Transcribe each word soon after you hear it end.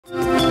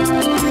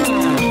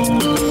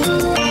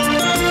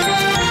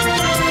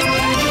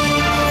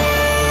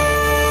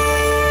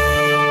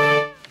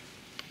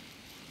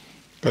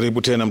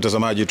Karibu tena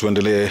mtazamaji,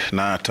 tuendelee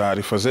na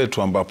taarifa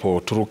zetu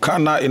ambapo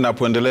Turkana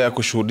inapoendelea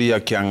kushuhudia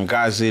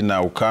kiangazi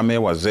na ukame.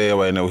 Wazee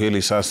wa eneo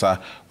hili sasa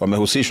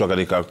wamehusishwa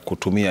katika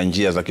kutumia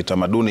njia za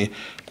kitamaduni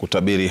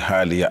kutabiri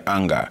hali ya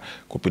anga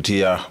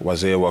kupitia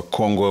wazee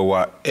wakongwe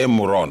wa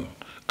Emuron,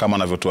 kama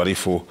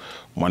anavyotuarifu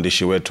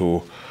mwandishi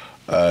wetu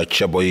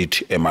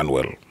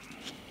Emmanuel.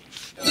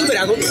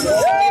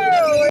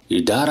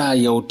 Idara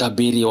ya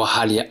utabiri wa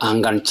hali ya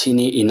anga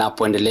nchini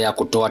inapoendelea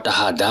kutoa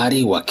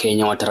tahadhari,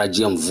 Wakenya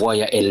watarajia mvua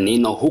ya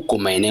El-Nino huku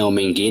maeneo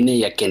mengine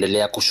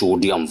yakiendelea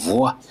kushuhudia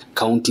mvua.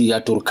 Kaunti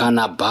ya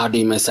Turkana bado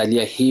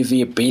imesalia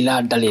hivi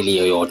bila dalili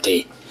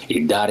yoyote.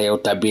 Idara ya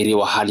utabiri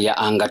wa hali ya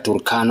anga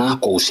Turkana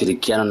kwa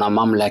ushirikiano na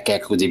mamlaka ya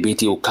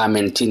kudhibiti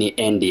ukame nchini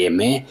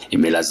NDMA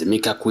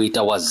imelazimika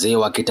kuita wazee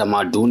wa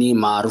kitamaduni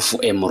maarufu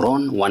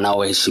Emuron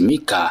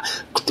wanaoheshimika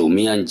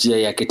kutumia njia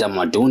ya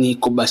kitamaduni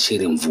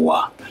kubashiri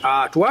mvua.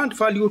 To add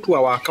value to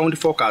our county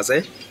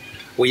forecast,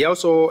 we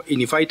also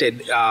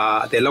invited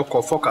the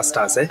local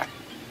forecasters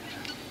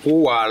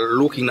who are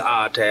looking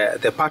at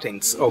the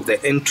patterns of the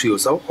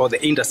entries or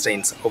the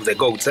intestines of the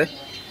goats.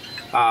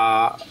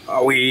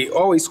 We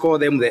always call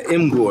them the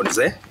Emurons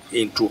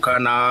in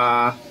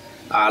Turkana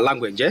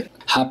language.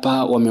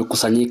 Hapa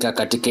wamekusanyika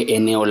katika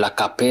eneo la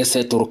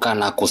Kapese,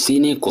 Turkana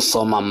Kusini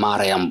kusoma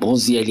mara ya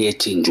mbuzi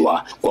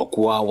aliyechinjwa, kwa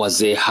kuwa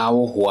wazee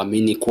hao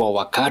huamini kuwa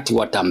wakati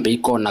wa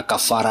tambiko na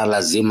kafara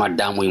lazima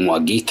damu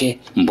imwagike.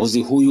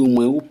 Mbuzi huyu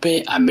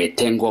mweupe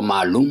ametengwa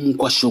maalum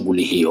kwa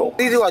shughuli hiyo.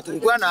 Sisi watu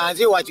Turkana,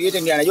 si watu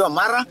yote ndio anajua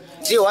mara,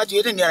 si watu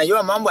yote ndio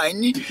anajua mambo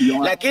haini,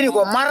 lakini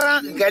kwa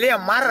mara ngalia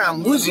mara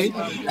mbuzi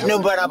ndio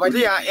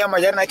barapatia ya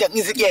majana yake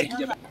ngisikeri.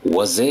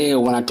 Wazee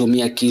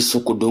wanatumia kisu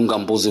kudunga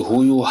mbuzi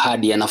huyu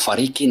hadi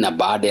anafariki, na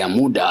baada ya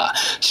muda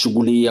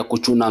shughuli ya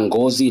kuchuna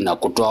ngozi na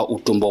kutoa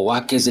utumbo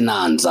wake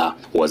zinaanza.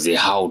 Wazee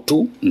hao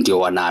tu ndio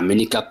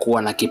wanaaminika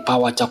kuwa na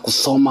kipawa cha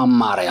kusoma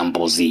mara ya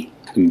mbuzi.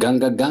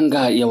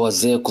 Ganga ya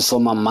wazee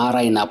kusoma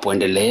mara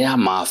inapoendelea,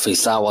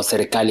 maafisa wa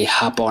serikali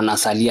hapa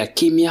wanasalia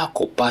kimya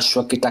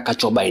kupashwa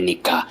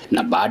kitakachobainika.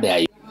 Na baada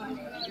ya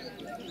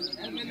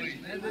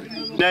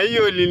na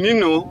hiyo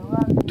El-Nino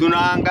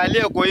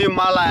tunaangalia kwa hii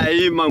mala ya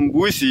hii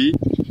mambusi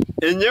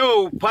enyewe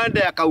upande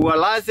ya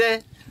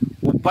Kawalaze,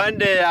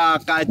 upande ya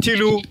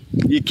Katilu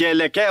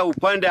ikielekea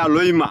upande ya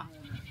Loima.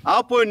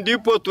 Hapo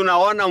ndipo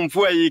tunaona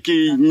mvua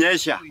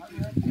ikinyesha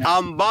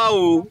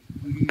ambao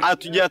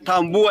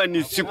hatujatambua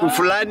ni siku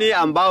fulani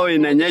ambao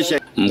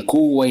inanyesha.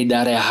 Mkuu wa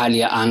idara ya hali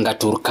ya anga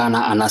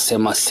Turkana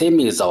anasema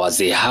semi za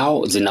wazee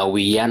hao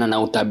zinawiana na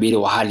utabiri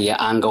wa hali ya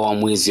anga wa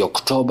mwezi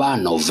Oktoba,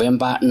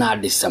 Novemba na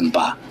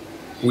Disemba.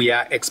 We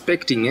are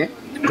expecting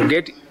to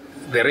get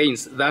the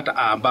rains that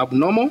are above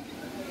normal.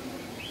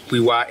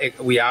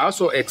 We are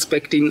also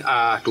expecting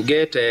to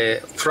get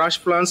flash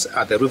floods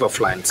at the river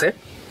floods.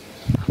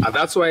 And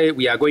that's why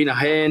we are going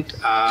ahead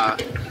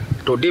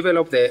to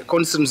develop the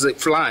constant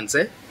floods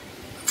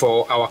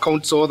for our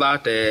county, so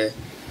that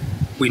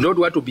we don't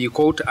want to be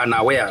caught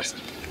unawares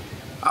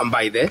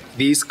by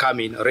this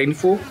coming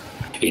rainfall.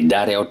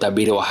 Idara ya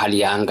utabiri wa hali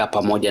ya anga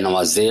pamoja na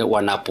wazee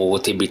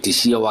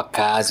wanapothibitishia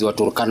wakazi wa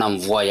Turkana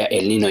mvua ya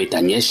El-Nino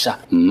itanyesha,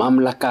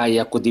 mamlaka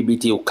ya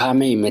kudhibiti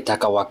ukame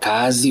imetaka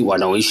wakazi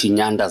wanaoishi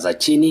nyanda za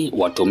chini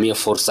watumie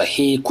fursa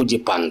hii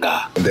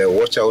kujipanga. They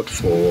watch out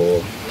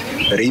for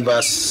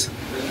rivers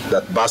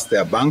that burst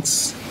their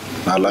banks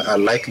are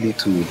likely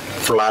to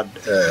flood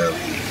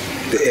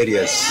the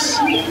areas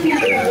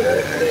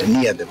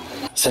near them.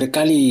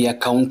 Serikali ya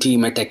kaunti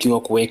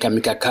imetakiwa kuweka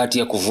mikakati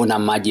ya kuvuna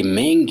maji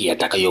mengi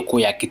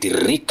yatakayokuwa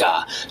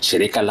yakitiririka.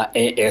 Shirika la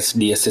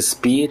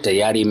ASDSSP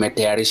tayari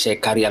imetayarisha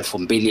ekari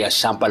 2,000 ya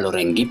shamba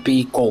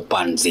Lorengipi kwa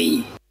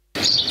upanzi.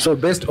 So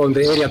based on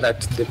the area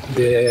that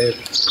the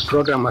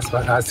program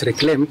has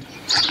reclaimed,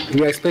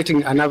 we are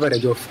expecting an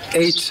average of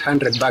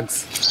 800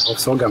 bags of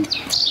sorghum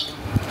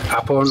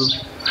upon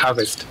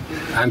harvest,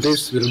 and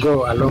this will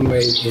go a long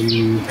way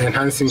in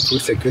enhancing food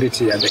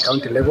security at the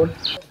county level.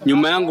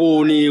 Nyuma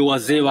yangu ni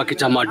wazee wa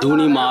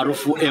kitamaduni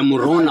maarufu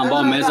Emuron ambao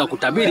wameweza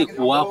kutabiri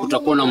kuwa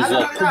kutakuwa na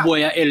mvua kubwa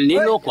ya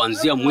El-Nino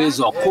kuanzia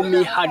mwezi wa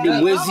 10 hadi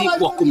mwezi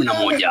wa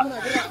 11.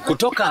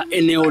 Kutoka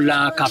eneo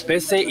la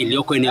Kapese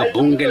iliyoko eneo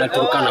bunge la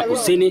Turkana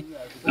Kusini,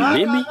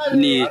 mimi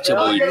ni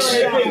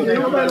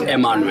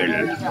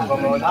Emmanuel.